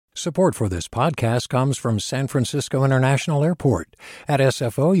Support for this podcast comes from San Francisco International Airport. At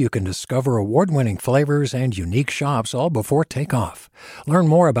SFO, you can discover award-winning flavors and unique shops all before takeoff. Learn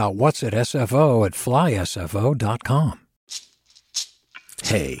more about what's at SFO at flysfo.com.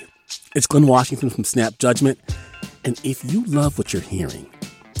 Hey, it's Glenn Washington from Snap Judgment. And if you love what you're hearing,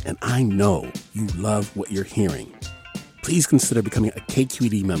 and I know you love what you're hearing, please consider becoming a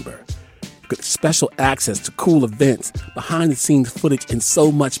KQED member. Get special access to cool events, behind-the-scenes footage, and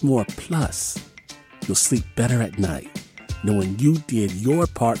so much more. Plus, you'll sleep better at night knowing you did your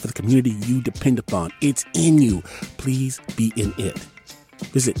part for the community you depend upon. It's in you. Please be in it.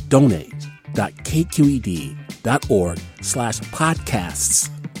 Visit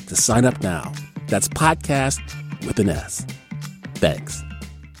donate.kqed.org/podcasts to sign up now. That's podcast with an S. Thanks.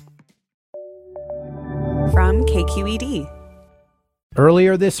 From KQED.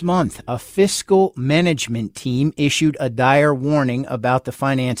 Earlier this month, a fiscal management team issued a dire warning about the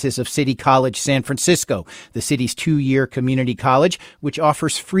finances of City College San Francisco, the city's two-year community college, which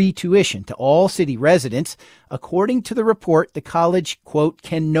offers free tuition to all city residents. According to the report, the college, quote,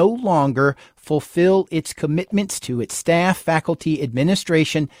 can no longer fulfill its commitments to its staff, faculty,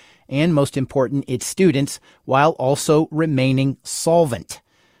 administration, and most important, its students, while also remaining solvent.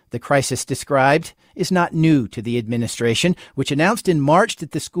 The crisis described is not new to the administration, which announced in March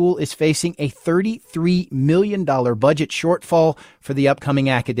that the school is facing a $33 million budget shortfall for the upcoming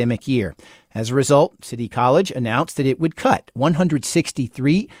academic year. As a result, City College announced that it would cut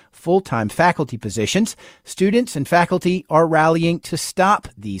 163 full-time faculty positions. Students and faculty are rallying to stop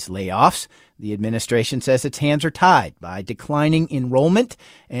these layoffs. The administration says its hands are tied by declining enrollment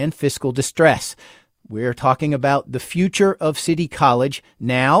and fiscal distress. We're talking about the future of City College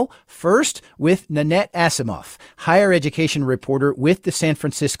now, first with Nanette Asimoff, higher education reporter with the San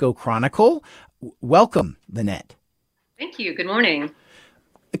Francisco Chronicle. Welcome, Nanette. Thank you. Good morning.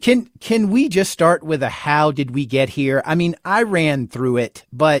 Can we just start with a how did we get here? I mean, I ran through it,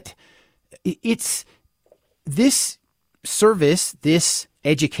 but it's this service, this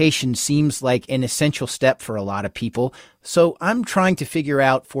education seems like an essential step for a lot of people. So I'm trying to figure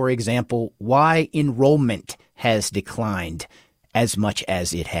out, for example, why enrollment has declined as much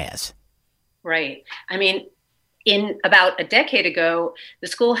as it has. Right. I mean, in about a decade ago, the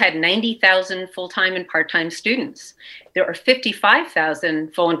school had 90,000 full-time and part-time students. There are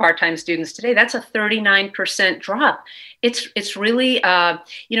 55,000 full and part-time students today. That's a 39% drop. It's really,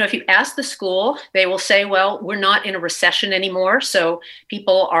 if you ask the school, they will say, well, we're not in a recession anymore, so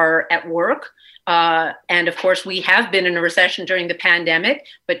people are at work. And of course, we have been in a recession during the pandemic,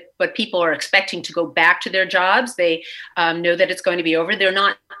 but people are expecting to go back to their jobs. They know that it's going to be over. They're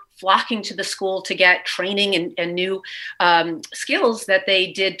not flocking to the school to get training and new skills that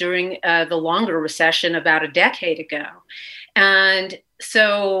they did during the longer recession about a decade ago. And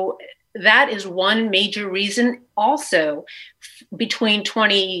so that is one major reason. Also, between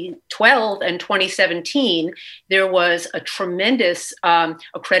 2012 and 2017, there was a tremendous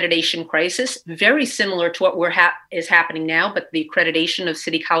accreditation crisis, very similar to what is happening now, but the accreditation of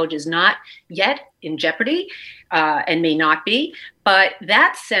City College is not yet in jeopardy and may not be. But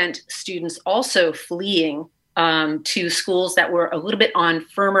that sent students also fleeing to schools that were a little bit on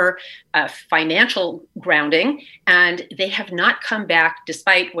firmer financial grounding, and they have not come back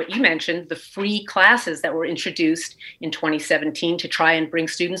despite what you mentioned, the free classes that were introduced in 2017 to try and bring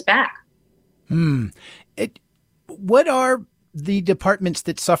students back. What are the departments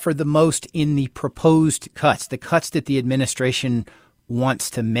that suffer the most in the proposed cuts, the cuts that the administration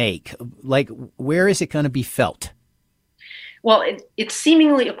wants to make? Like, where is it going to be felt? Well, it's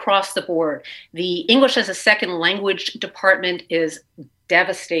seemingly across the board. The English as a second language department is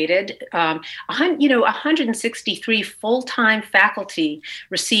devastated. 163 full-time faculty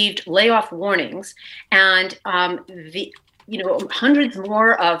received layoff warnings, and hundreds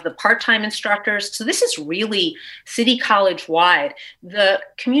more of the part-time instructors. So this is really City College-wide. The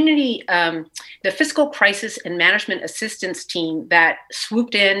community, the Fiscal Crisis and Management Assistance Team that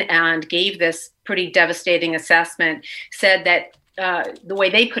swooped in and gave this pretty devastating assessment said that the way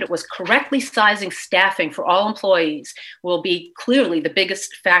they put it was correctly sizing staffing for all employees will be clearly the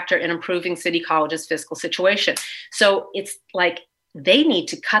biggest factor in improving City College's fiscal situation. So it's like they need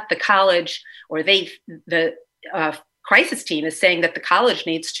to cut the college, or the crisis team is saying that the college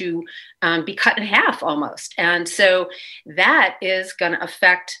needs to be cut in half almost. And so that is going to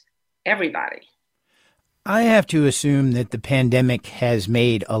affect everybody. I have to assume that the pandemic has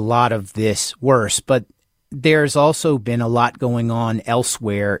made a lot of this worse, but there's also been a lot going on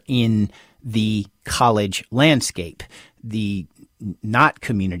elsewhere in the college landscape. The not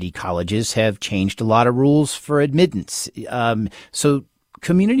community colleges have changed a lot of rules for admittance. So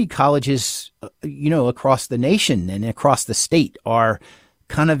community colleges, across the nation and across the state are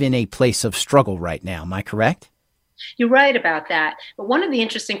kind of in a place of struggle right now. Am I correct? You're right about that. But one of the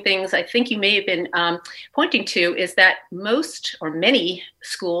interesting things I think you may have been pointing to is that most or many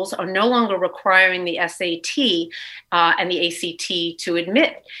schools are no longer requiring the SAT and the ACT to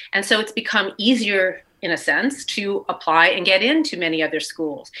admit. And so it's become easier, in a sense, to apply and get into many other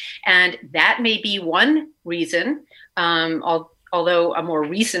schools. And that may be one reason, although a more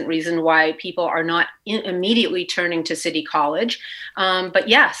recent reason why people are not immediately turning to City College. But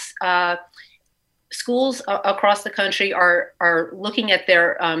yes, schools across the country are looking at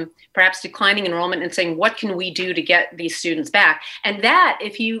their perhaps declining enrollment and saying, what can we do to get these students back? And that,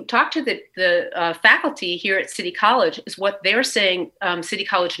 if you talk to the faculty here at City College, is what they're saying City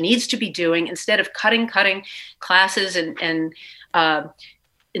College needs to be doing instead of cutting classes and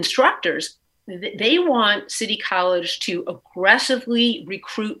instructors. They want City College to aggressively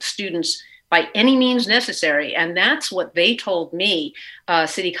recruit students by any means necessary. And that's what they told me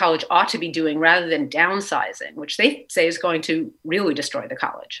City College ought to be doing rather than downsizing, which they say is going to really destroy the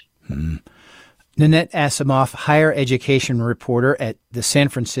college. Nanette Asimoff, higher education reporter at the San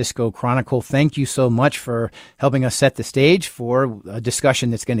Francisco Chronicle. Thank you so much for helping us set the stage for a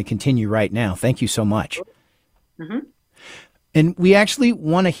discussion that's going to continue right now. Thank you so much. Mm-hmm. And we actually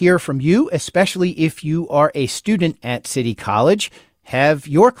want to hear from you, especially if you are a student at City College. Have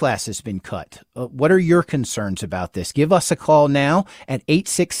your classes been cut? What are your concerns about this? Give us a call now at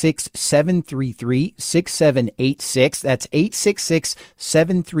 866-733-6786. That's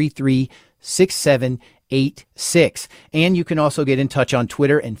 866-733-6786. And you can also get in touch on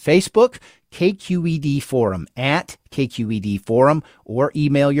Twitter and Facebook, KQED Forum, at KQED Forum, or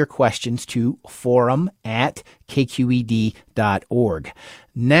email your questions to forum@kqed.org.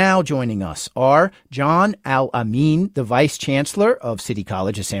 Now joining us are John Al-Amin, the Vice Chancellor of City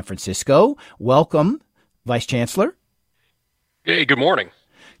College of San Francisco. Welcome, Vice Chancellor. Hey, good morning.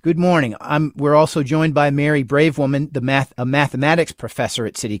 Good morning. We're also joined by Mary Bravewoman, a mathematics professor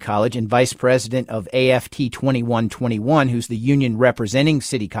at City College and vice president of AFT 2121, who's the union representing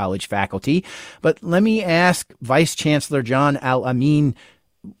City College faculty. But let me ask Vice Chancellor John Al-Amin,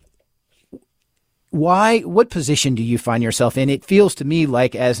 what position do you find yourself in? It feels to me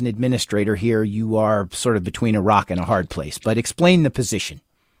like as an administrator here, you are sort of between a rock and a hard place, but explain the position.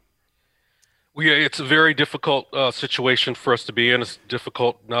 Well, yeah, it's a very difficult situation for us to be in. It's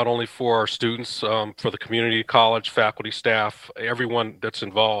difficult not only for our students, for the community college, faculty, staff, everyone that's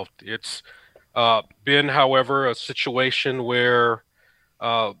involved. It's been, however, a situation where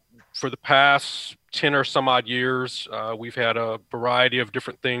for the past 10 or some odd years, we've had a variety of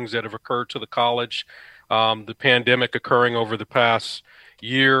different things that have occurred to the college. The pandemic occurring over the past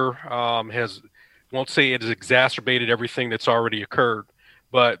year won't say it has exacerbated everything that's already occurred,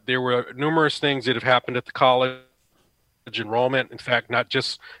 but there were numerous things that have happened at the college. Enrollment, in fact, not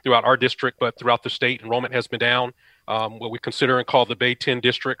just throughout our district, but throughout the state, enrollment has been down. What we consider and call the Bay 10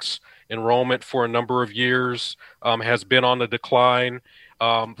 districts, enrollment for a number of years has been on the decline.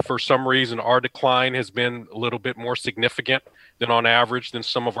 For some reason, our decline has been a little bit more significant than on average than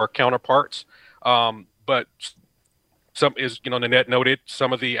some of our counterparts. But some is, Nanette noted,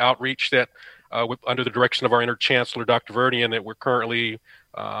 some of the outreach that under the direction of our Inter-Chancellor, Dr. Verdian, that we're currently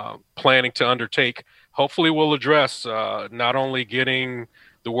planning to undertake, hopefully will address not only getting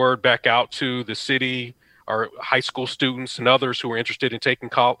the word back out to the city, our high school students and others who are interested in taking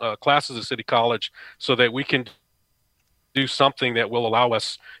classes at City College, so that we can do something that will allow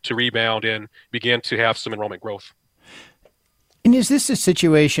us to rebound and begin to have some enrollment growth. And is this a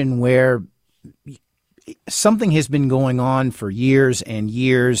situation where something has been going on for years and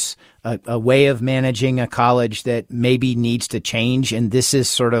years, a way of managing a college that maybe needs to change, and this is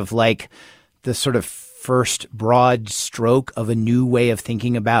sort of like the sort of first broad stroke of a new way of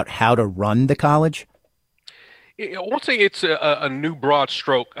thinking about how to run the college? I won't say it's a new broad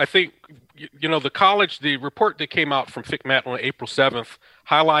stroke. I think, the college, the report that came out from FCMAT on April 7th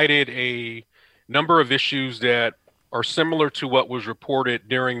highlighted a number of issues that are similar to what was reported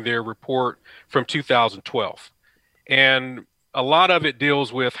during their report from 2012. And a lot of it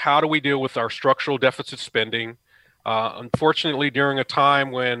deals with how do we deal with our structural deficit spending. Unfortunately, during a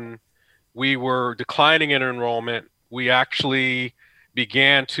time when we were declining in enrollment, we actually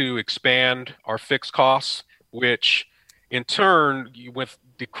began to expand our fixed costs, which in turn, with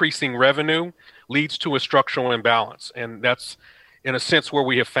decreasing revenue, leads to a structural imbalance. And that's, in a sense, where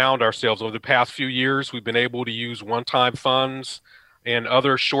we have found ourselves over the past few years. We've been able to use one-time funds and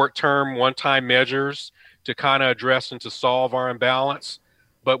other short-term one-time measures to kind of address and to solve our imbalance.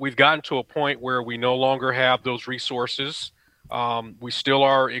 But we've gotten to a point where we no longer have those resources We still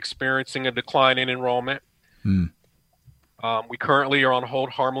are experiencing a decline in enrollment. We currently are on hold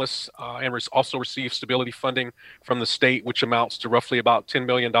harmless and also receive stability funding from the state, which amounts to roughly about $10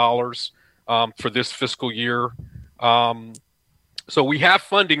 million for this fiscal year. So we have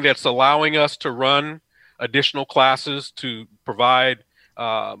funding that's allowing us to run additional classes to provide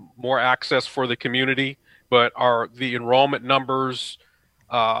more access for the community, but the enrollment numbers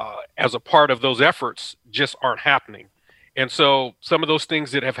as a part of those efforts just aren't happening. And so some of those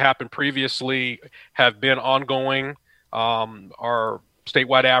things that have happened previously have been ongoing. Our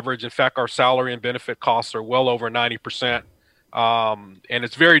statewide average, in fact, our salary and benefit costs are well over 90%. And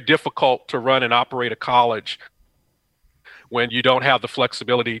it's very difficult to run and operate a college when you don't have the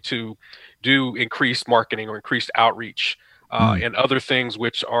flexibility to do increased marketing or increased outreach and other things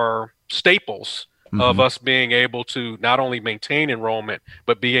which are staples of us being able to not only maintain enrollment,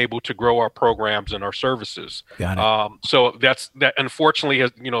 but be able to grow our programs and our services. Got it. So that unfortunately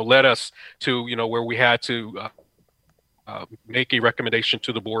has, led us to, where we had to make a recommendation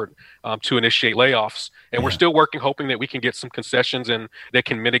to the board to initiate layoffs. And we're still working, hoping that we can get some concessions and that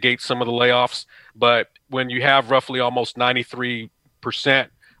can mitigate some of the layoffs. But when you have roughly almost 93%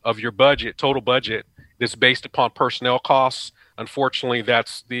 of your budget, total budget, that's based upon personnel costs, unfortunately,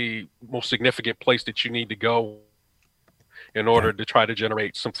 that's the most significant place that you need to go in order to try to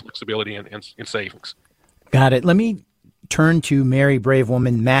generate some flexibility and savings. Got it. Let me turn to Mary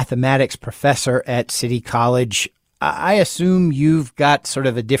Bravewoman, mathematics professor at City College. I assume you've got sort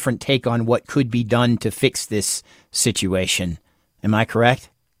of a different take on what could be done to fix this situation. Am I correct?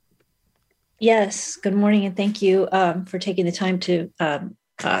 Yes. Good morning, and thank you for taking the time to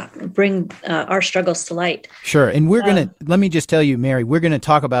bring our struggles to light. Sure. And we're going to, let me just tell you, Mary, we're going to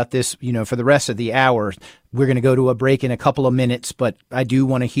talk about this, for the rest of the hour. We're going to go to a break in a couple of minutes, but I do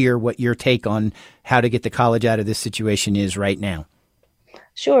want to hear what your take on how to get the college out of this situation is right now.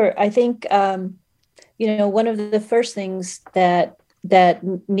 Sure. I think, one of the first things that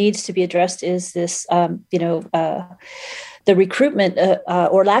needs to be addressed is this, the recruitment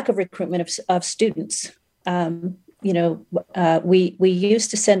or lack of recruitment of students. We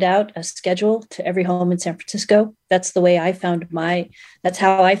used to send out a schedule to every home in San Francisco. That's the way that's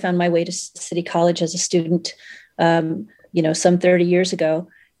how I found my way to City College as a student, some 30 years ago.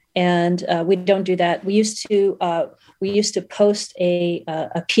 And we don't do that. We used to post a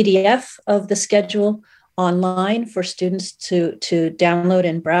PDF of the schedule online for students to download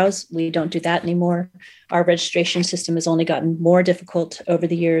and browse. We don't do that anymore. Our registration system has only gotten more difficult over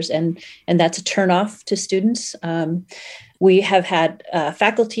the years, and that's a turnoff to students. We have had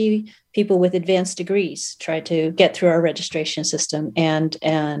faculty, people with advanced degrees, try to get through our registration system and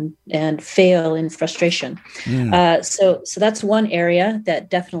fail in frustration. So that's one area that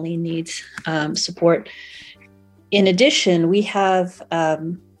definitely needs support. In addition, we have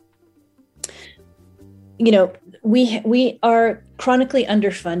we are chronically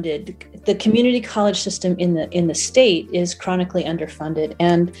underfunded. The community college system in the state is chronically underfunded,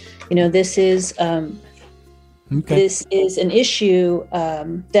 and this is this is an issue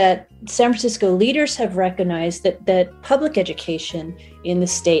that San Francisco leaders have recognized that public education in the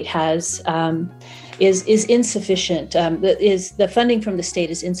state has is insufficient. The funding from the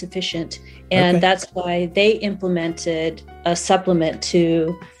state is insufficient, and that's why they implemented a supplement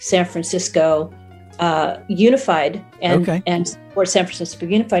to San Francisco Unified and support San Francisco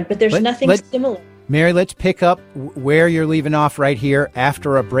Unified, but there's nothing similar. Mary, let's pick up where you're leaving off right here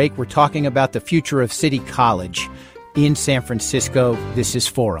after a break. We're talking about the future of City College in San Francisco. This is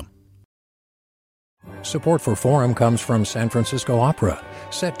Forum. Support for Forum comes from San Francisco Opera.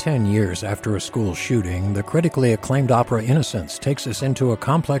 Set 10 years after a school shooting, the critically acclaimed opera Innocence takes us into a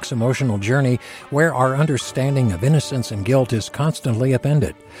complex emotional journey where our understanding of innocence and guilt is constantly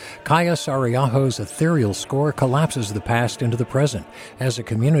upended. Kaya Sariaho's ethereal score collapses the past into the present as a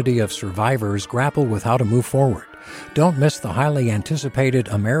community of survivors grapple with how to move forward. Don't miss the highly anticipated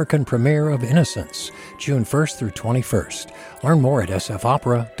American premiere of Innocence, June 1st through 21st. Learn more at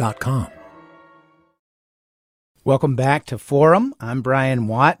sfopera.com. Welcome back to Forum. I'm Brian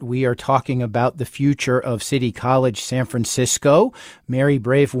Watt. We are talking about the future of City College San Francisco. Mary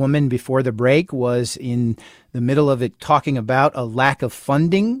Bravewoman, before the break, was in the middle of it talking about a lack of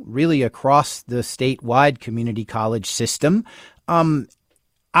funding really across the statewide community college system.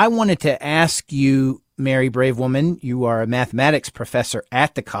 I wanted to ask you, Mary Bravewoman, you are a mathematics professor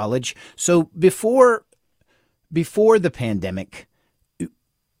at the college. So before the pandemic,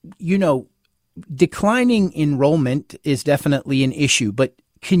 declining enrollment is definitely an issue, but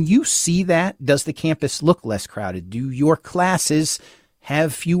can you see that? Does the campus look less crowded? Do your classes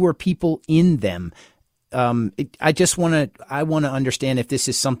have fewer people in them? I want to understand if this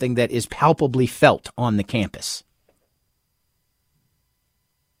is something that is palpably felt on the campus.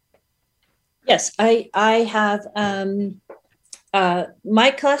 Yes, I have.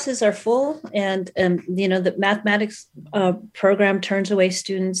 My classes are full, and the mathematics program turns away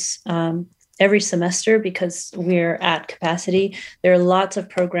students every semester because we're at capacity. There are lots of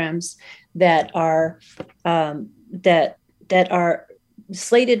programs that are that are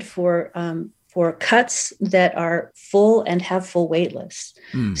slated for cuts that are full and have full wait lists.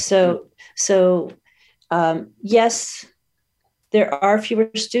 So yes, there are fewer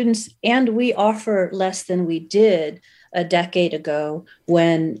students, and we offer less than we did a decade ago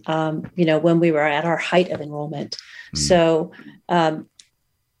when we were at our height of enrollment. So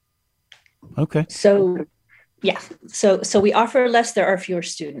okay. So yeah. So we offer less, there are fewer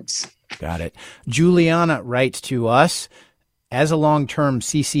students. Got it. Juliana writes to us, as a long-term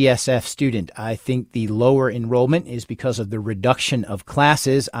CCSF student, I think the lower enrollment is because of the reduction of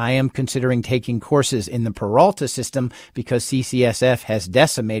classes. I am considering taking courses in the Peralta system because CCSF has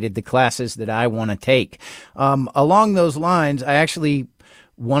decimated the classes that I want to take. Along those lines, I actually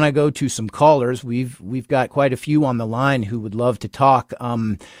want to go to some callers. We've got quite a few on the line who would love to talk.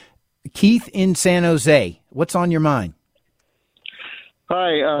 Keith in San Jose, what's on your mind?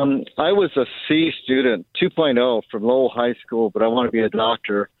 Hi, I was a C student, 2.0 from Lowell High School, but I want to be a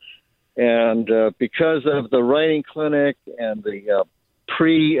doctor. And because of the writing clinic and the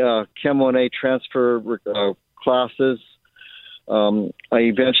pre-Chem 1A transfer classes, I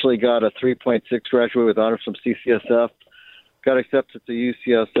eventually got a 3.6 graduate with honors from CCSF, got accepted to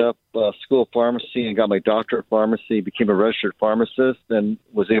UCSF School of Pharmacy and got my doctorate of pharmacy, became a registered pharmacist, and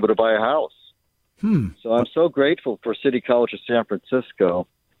was able to buy a house. So I'm so grateful for City College of San Francisco,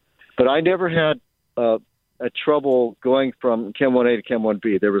 but I never had a trouble going from Chem 1A to Chem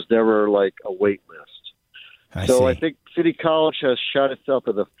 1B. There was never like a wait list. I think City College has shot itself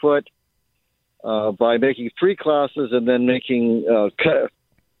in the foot by making 3 classes and then getting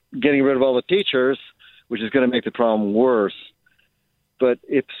rid of all the teachers, which is going to make the problem worse. But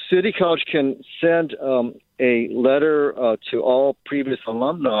if City College can send a letter to all previous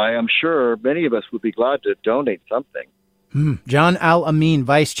alumni, I'm sure many of us would be glad to donate something. John Al-Amin,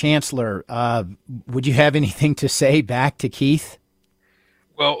 Vice Chancellor, would you have anything to say back to Keith?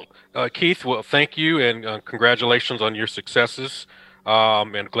 Well, Keith, thank you and congratulations on your successes.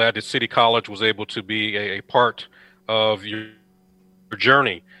 And glad that City College was able to be a part of your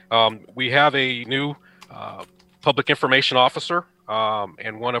journey. We have a new public information officer.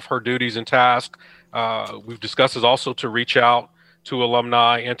 And one of her duties and tasks we've discussed is also to reach out to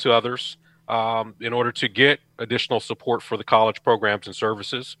alumni and to others in order to get additional support for the college programs and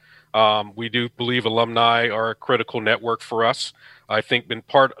services. We do believe alumni are a critical network for us. I think in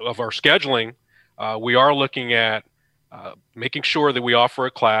part of our scheduling, we are looking at making sure that we offer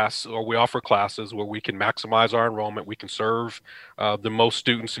a class or we offer classes where we can maximize our enrollment. We can serve the most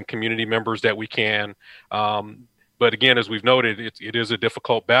students and community members that we can. But again, as we've noted, it is a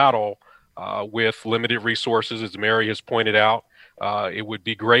difficult battle with limited resources, as Mary has pointed out. It would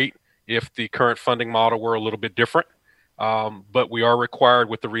be great if the current funding model were a little bit different, but we are required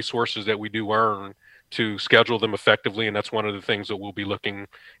with the resources that we do earn to schedule them effectively, and that's one of the things that we'll be looking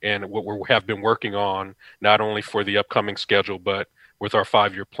and what we have been working on, not only for the upcoming schedule, but with our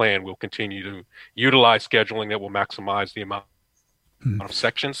 5-year plan. We'll continue to utilize scheduling that will maximize the amount of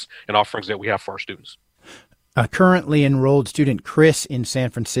sections and offerings that we have for our students. A currently enrolled student, Chris, in San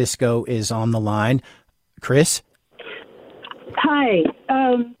Francisco, is on the line. Chris? Hi.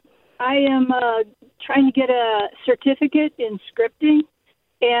 I am trying to get a certificate in scripting,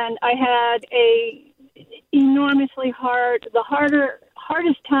 and I had the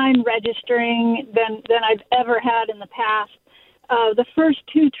hardest time registering than I've ever had in the past. The first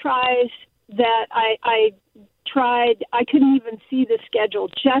 2 tries that I tried, I couldn't even see the schedule,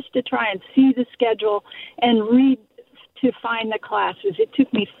 just to try and see the schedule and read to find the classes. It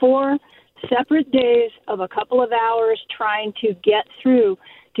took me 4 separate days of a couple of hours trying to get through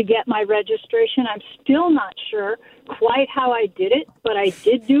to get my registration. I'm still not sure quite how I did it, but I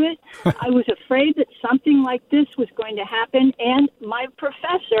did do it. I was afraid that something like this was going to happen, and my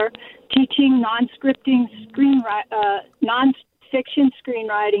professor teaching nonfiction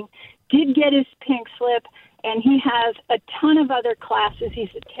screenwriting did get his pink slip, and he has a ton of other classes. He's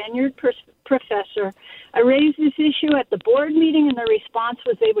a tenured professor. I raised this issue at the board meeting, and the response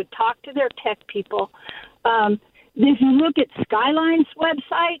was they would talk to their tech people. If you look at Skyline's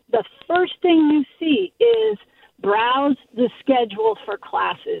website, the first thing you see is browse the schedule for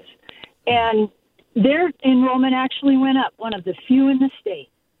classes. And their enrollment actually went up, one of the few in the state.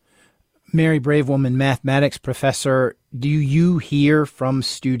 Mary Bravewoman, mathematics professor, do you hear from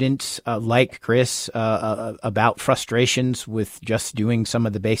students like Chris about frustrations with just doing some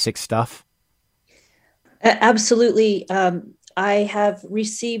of the basic stuff? Absolutely. I have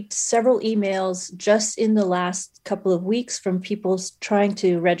received several emails just in the last couple of weeks from people trying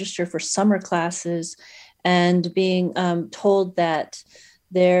to register for summer classes and being told that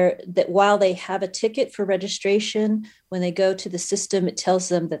while they have a ticket for registration, when they go to the system, it tells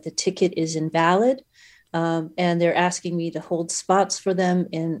them that the ticket is invalid. And they're asking me to hold spots for them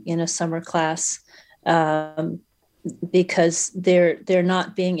in a summer class because they're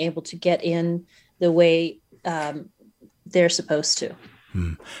not being able to get in the way they're supposed to.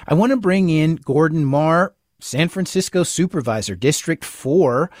 I want to bring in Gordon Marr, San Francisco Supervisor, District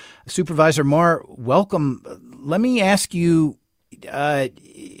 4. Supervisor Marr, welcome. Let me ask you,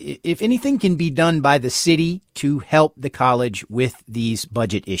 if anything can be done by the city to help the college with these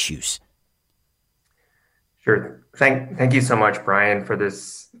budget issues. Sure. Thank you so much, Brian, for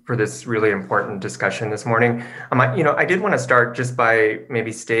this really important discussion this morning. I did want to start just by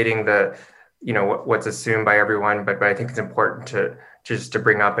maybe stating what's assumed by everyone, but I think it's important to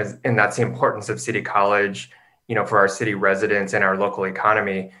bring up, and that's the importance of City College, for our city residents and our local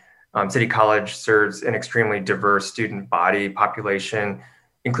economy. City College serves an extremely diverse student body population,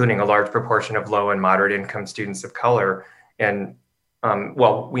 including a large proportion of low and moderate income students of color. And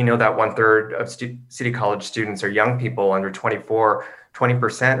we know that 1/3 of City College students are young people under 24,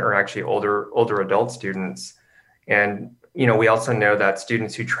 20% are actually older adult students. And we also know that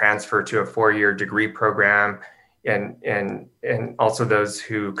students who transfer to a 4-year degree program and also those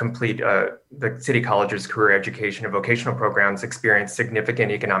who complete the City College's career education and vocational programs experience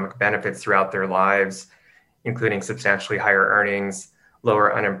significant economic benefits throughout their lives, including substantially higher earnings,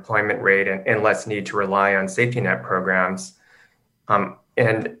 lower unemployment rate, and less need to rely on safety net programs.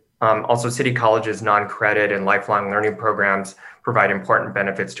 Also City College's non-credit and lifelong learning programs provide important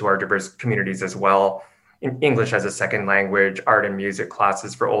benefits to our diverse communities as well. English as a second language, art and music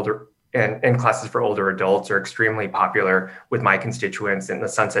classes for older and classes for older adults are extremely popular with my constituents in the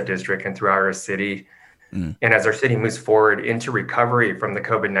Sunset District and throughout our city. And as our city moves forward into recovery from the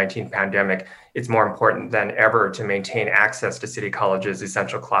COVID-19 pandemic, it's more important than ever to maintain access to City College's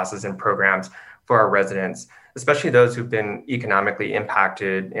essential classes and programs for our residents, especially those who've been economically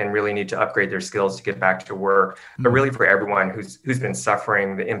impacted and really need to upgrade their skills to get back to work, but really for everyone who's been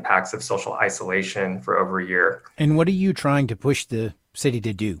suffering the impacts of social isolation for over a year. And what are you trying to push the city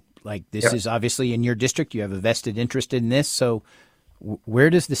to do? Like, this is obviously in your district, you have a vested interest in this. So where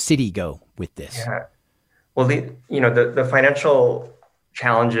does the city go with this? Yeah. Well, the financial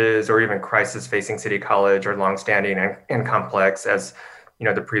challenges or even crisis facing City College are longstanding and complex, as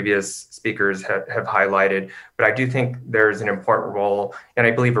the previous speakers have highlighted. But I do think there's an important role, and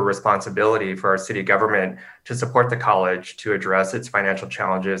I believe a responsibility for our city government to support the college to address its financial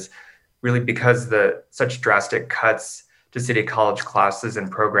challenges, really because such drastic cuts to City College classes and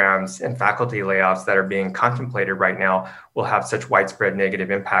programs and faculty layoffs that are being contemplated right now will have such widespread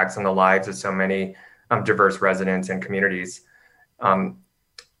negative impacts on the lives of so many diverse residents and communities. Again,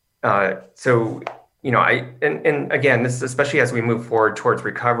 this, especially as we move forward towards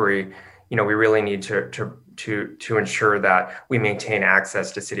recovery, we really need to ensure that we maintain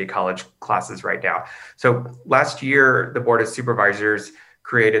access to City College classes right now. So last year, the Board of Supervisors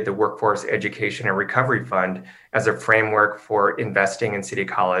created the Workforce Education and Recovery Fund as a framework for investing in City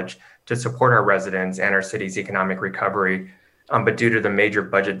College to support our residents and our city's economic recovery. But due to the major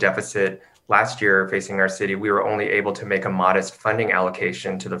budget deficit last year facing our city, we were only able to make a modest funding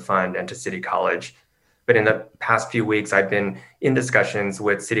allocation to the fund and to City College. But in the past few weeks, I've been in discussions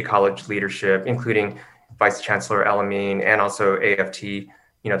with City College leadership, including Vice Chancellor Elamine and also AFT,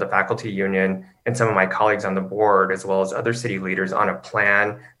 the faculty union, and some of my colleagues on the board, as well as other city leaders, on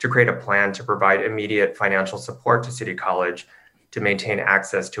to create a plan to provide immediate financial support to City College to maintain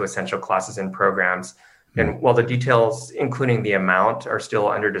access to essential classes and programs. And while the details, including the amount, are still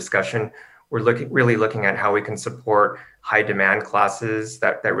under discussion, we're really looking at how we can support high demand classes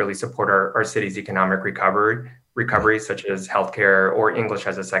that really support our city's economic recovery, such as healthcare or English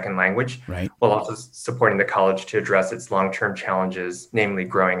as a second language, while also supporting the college to address its long-term challenges, namely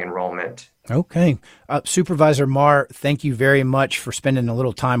growing enrollment. Okay. Supervisor Marr, thank you very much for spending a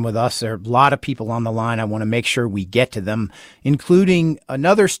little time with us. There are a lot of people on the line. I want to make sure we get to them, including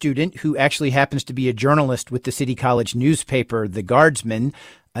another student who actually happens to be a journalist with the City College newspaper, The Guardsman,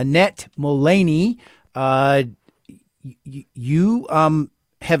 Annette Mullaney. You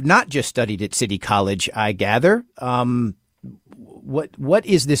have not just studied at City College, I gather. What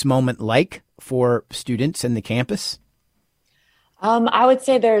is this moment like for students in the campus? I would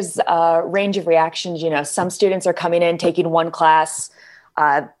say there's a range of reactions. Some students are coming in, taking one class.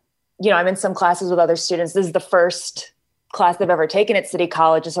 I'm in some classes with other students. This is the first class they've ever taken at City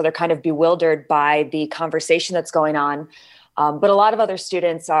College, and so they're kind of bewildered by the conversation that's going on. But a lot of other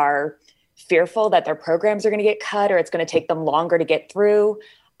students are fearful that their programs are going to get cut or it's going to take them longer to get through.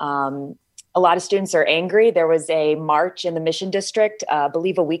 A lot of students are angry. There was a march in the Mission District, I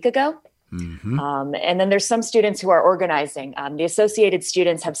believe a week ago. Mm-hmm. And then there's some students who are organizing. The Associated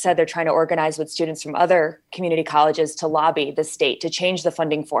Students have said they're trying to organize with students from other community colleges to lobby the state to change the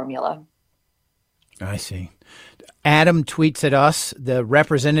funding formula. I see. Adam tweets at us, the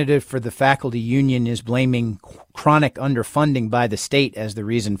representative for the faculty union is blaming chronic underfunding by the state as the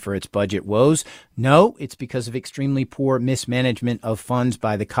reason for its budget woes. No, it's because of extremely poor mismanagement of funds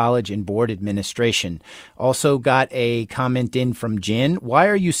by the college and board administration. Also got a comment in from Jen. Why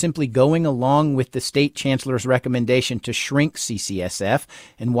are you simply going along with the state chancellor's recommendation to shrink CCSF?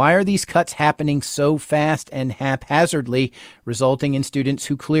 And why are these cuts happening so fast and haphazardly, resulting in students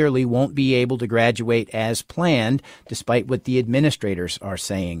who clearly won't be able to graduate as planned, despite what the administrators are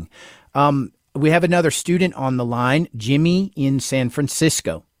saying? We have another student on the line, Jimmy in San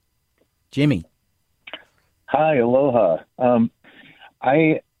Francisco. Jimmy. Hi, aloha.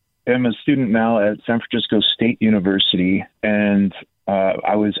 I am a student now at San Francisco State University, and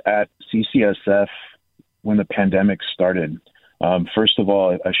I was at CCSF when the pandemic started. First of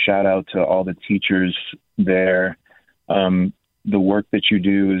all, a shout out to all the teachers there. The work that you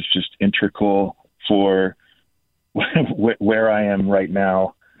do is just integral for where I am right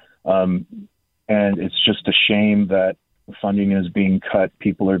now. And it's just a shame that funding is being cut.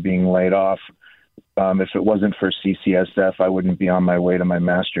 People are being laid off. If it wasn't for CCSF, I wouldn't be on my way to my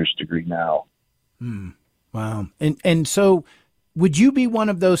master's degree now. Wow. And so would you be one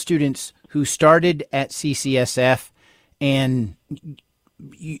of those students who started at CCSF and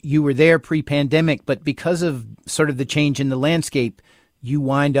you were there pre-pandemic, but because of sort of the change in the landscape, you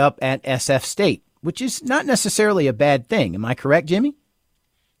wind up at SF State, which is not necessarily a bad thing. Am I correct, Jimmy?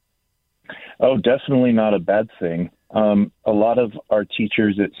 Oh, definitely not a bad thing. A lot of our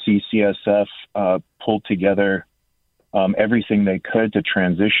teachers at CCSF pulled together everything they could to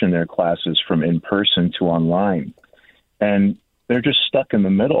transition their classes from in-person to online. And they're just stuck in the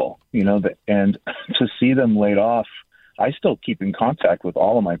middle, and to see them laid off, I still keep in contact with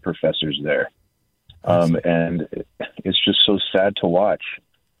all of my professors there. And it's just so sad to watch.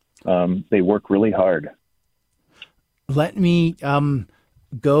 They work really hard. Let me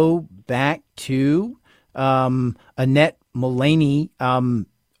go back to Annette Mullaney.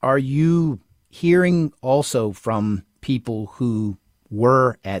 Are you hearing also from people who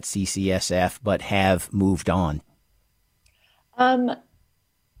were at CCSF but have moved on?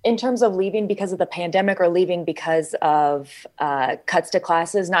 In terms of leaving because of the pandemic or leaving because of cuts to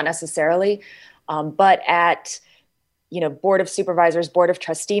classes, not necessarily. But at Board of Supervisors, Board of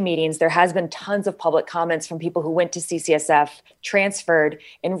Trustee meetings, there has been tons of public comments from people who went to CCSF, transferred,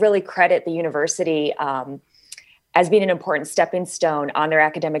 and really credit the university as being an important stepping stone on their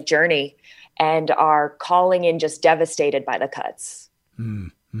academic journey and are calling in just devastated by the cuts.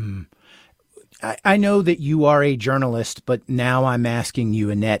 Mm-hmm. I know that you are a journalist, but now I'm asking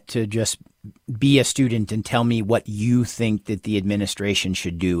you, Annette, to just be a student and tell me what you think that the administration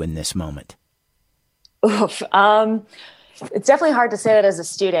should do in this moment. Oof. It's definitely hard to say that as a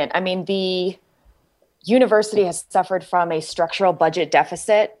student. I mean, the university has suffered from a structural budget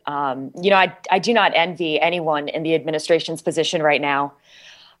deficit. I do not envy anyone in the administration's position right now.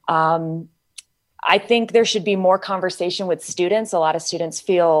 I think there should be more conversation with students. A lot of students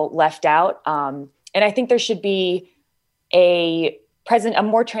feel left out. And I think there should be a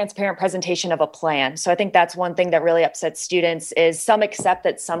more transparent presentation of a plan. So I think that's one thing that really upsets students is some accept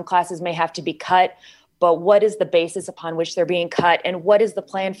that some classes may have to be cut, but what is the basis upon which they're being cut? And what is the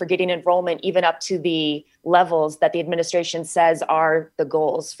plan for getting enrollment even up to the levels that the administration says are the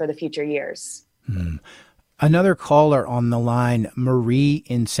goals for the future years? Another caller on the line, Marie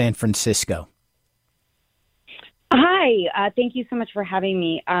in San Francisco. Hi, thank you so much for having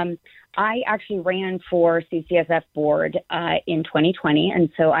me. I actually ran for CCSF board in 2020, and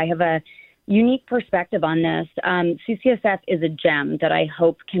so I have a unique perspective on this. CCSF is a gem that I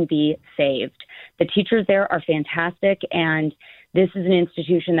hope can be saved. The teachers there are fantastic, and this is an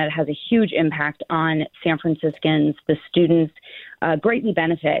institution that has a huge impact on San Franciscans. The students greatly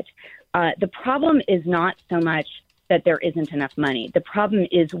benefit. The problem is not so much that there isn't enough money. The problem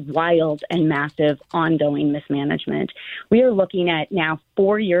is wild and massive ongoing mismanagement. We are looking at now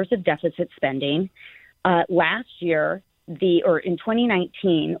 4 years of deficit spending. Last year, in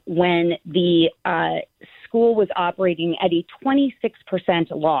 2019, when the school was operating at a 26%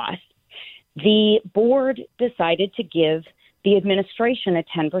 loss, the board decided to give the administration a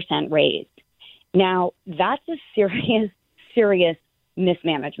 10% raise. Now, that's a serious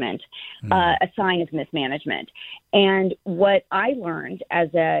mismanagement, a sign of mismanagement. And what I learned as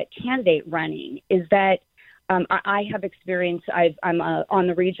a candidate running is that I have experience. I'm on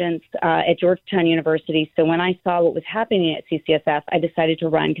the Regents at Georgetown University. So when I saw what was happening at CCSF, I decided to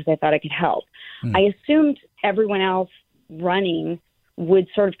run because I thought I could help. I assumed everyone else running would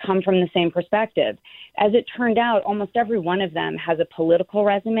sort of come from the same perspective. As it turned out, almost every one of them has a political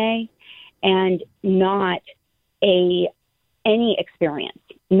resume and not any experience,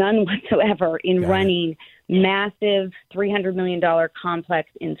 none whatsoever in running massive $300 million complex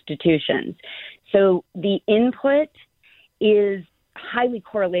institutions. So the input is highly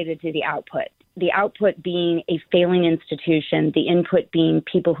correlated to the output being a failing institution, the input being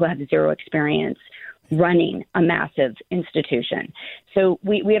people who have zero experience running a massive institution. So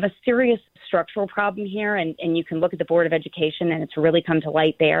we have a serious structural problem here, and you can look at the Board of Education, and it's really come to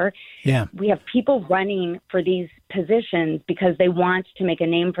light there. Yeah. We have people running for these positions because they want to make a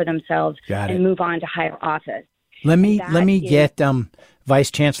name for themselves and move on to higher office. Let me get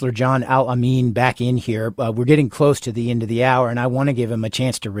Vice Chancellor John Al-Amin back in here. We're getting close to the end of the hour, and I want to give him a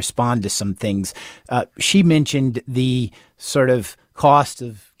chance to respond to some things. She mentioned the sort of cost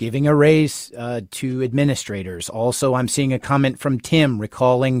of giving a raise to administrators. Also, I'm seeing a comment from Tim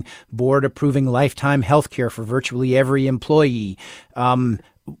recalling board approving lifetime health care for virtually every employee. How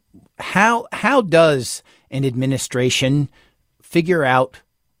does an administration figure out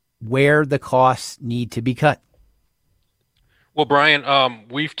where the costs need to be cut? Well, Brian,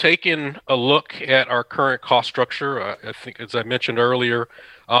 we've taken a look at our current cost structure. I think, as I mentioned earlier,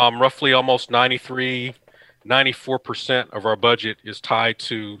 roughly almost 94% of our budget is tied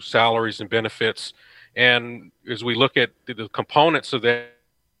to salaries and benefits. And as we look at the components of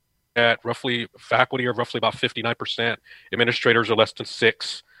that, roughly faculty are roughly about 59%, administrators are less than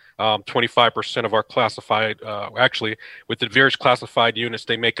 6%. 25% of our classified, actually, with the various classified units,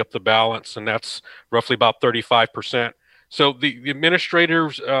 they make up the balance, and that's roughly about 35%. So the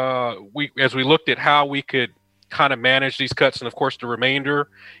administrators, as we looked at how we could kind of manage these cuts, and of course the remainder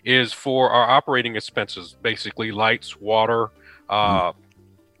is for our operating expenses, basically lights, water,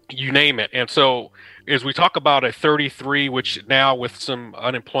 you name it. And so as we talk about a 33, which now with some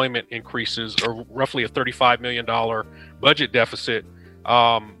unemployment increases, or roughly a $35 million budget deficit,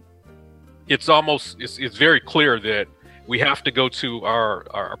 it's very clear that we have to go to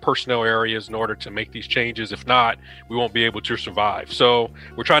our personnel areas in order to make these changes. If not, we won't be able to survive. So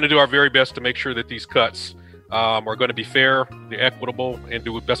we're trying to do our very best to make sure that these cuts are going to be fair, equitable, and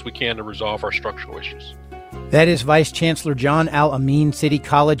do the best we can to resolve our structural issues. That is Vice Chancellor John Al-Amin, City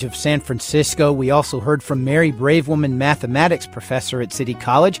College of San Francisco. We also heard from Mary Bravewoman, mathematics professor at City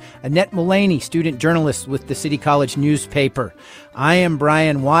College, Annette Mullaney, student journalist with the City College newspaper. I am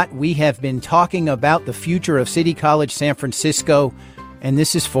Brian Watt. We have been talking about the future of City College San Francisco, and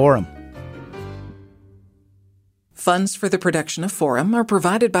this is Forum. Funds for the production of Forum are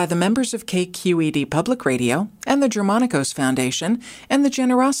provided by the members of KQED Public Radio and the Germanicos Foundation and the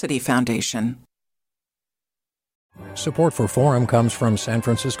Generosity Foundation. Support for Forum comes from San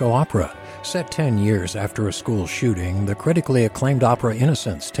Francisco Opera. Set 10 years after a school shooting, the critically acclaimed opera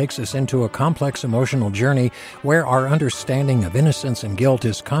Innocence takes us into a complex emotional journey where our understanding of innocence and guilt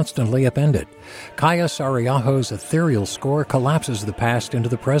is constantly upended. Kaya Sariaho's ethereal score collapses the past into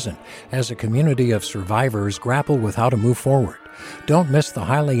the present as a community of survivors grapple with how to move forward. Don't miss the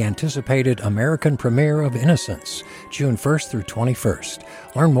highly anticipated American premiere of Innocence, June 1st through 21st.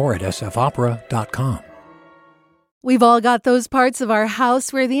 Learn more at sfopera.com. We've all got those parts of our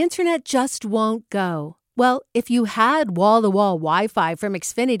house where the internet just won't go. Well, if you had wall-to-wall Wi-Fi from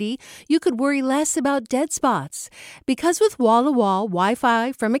Xfinity, you could worry less about dead spots. Because with wall-to-wall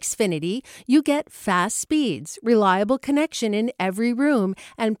Wi-Fi from Xfinity, you get fast speeds, reliable connection in every room,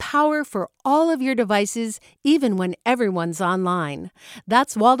 and power for all of your devices, even when everyone's online.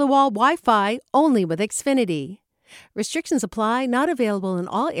 That's wall-to-wall Wi-Fi only with Xfinity. Restrictions apply, not available in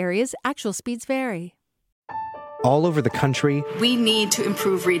all areas. Actual speeds vary. All over the country, we need to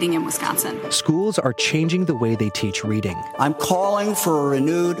improve reading in Wisconsin. Schools are changing the way they teach reading. I'm calling for a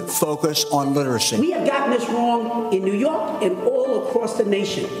renewed focus on literacy. We have gotten this wrong in New York and all across the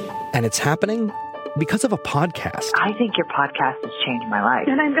nation. And it's happening because of a podcast. I think your podcast has changed my life.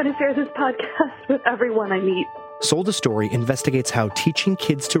 And I'm going to share this podcast with everyone I meet. Sold a Story investigates how teaching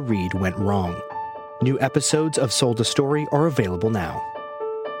kids to read went wrong. New episodes of Sold a Story are available now.